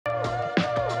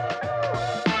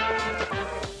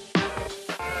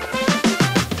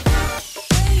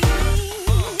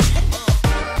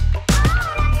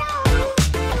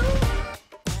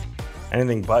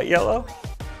Anything but yellow?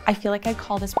 I feel like I'd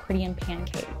call this pretty and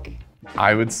pancake.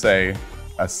 I would say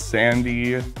a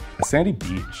sandy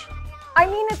beach. I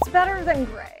mean, it's better than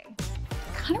gray.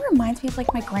 Kind of reminds me of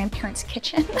like my grandparents'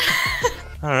 kitchen. I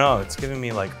don't know, it's giving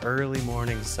me like early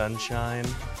morning sunshine.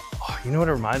 Oh, you know what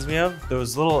it reminds me of?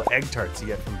 Those little egg tarts you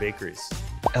get from bakeries.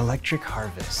 Electric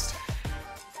harvest.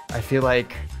 I feel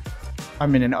like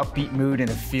I'm in an upbeat mood in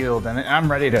a field and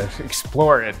I'm ready to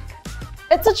explore it.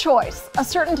 It's a choice. A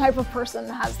certain type of person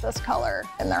has this color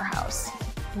in their house.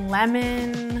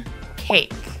 Lemon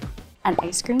cake. An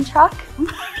ice cream truck?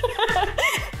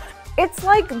 It's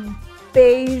like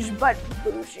beige, but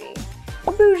bougie.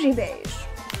 A bougie beige.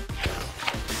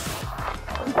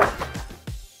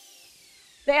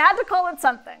 They had to call it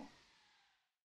something.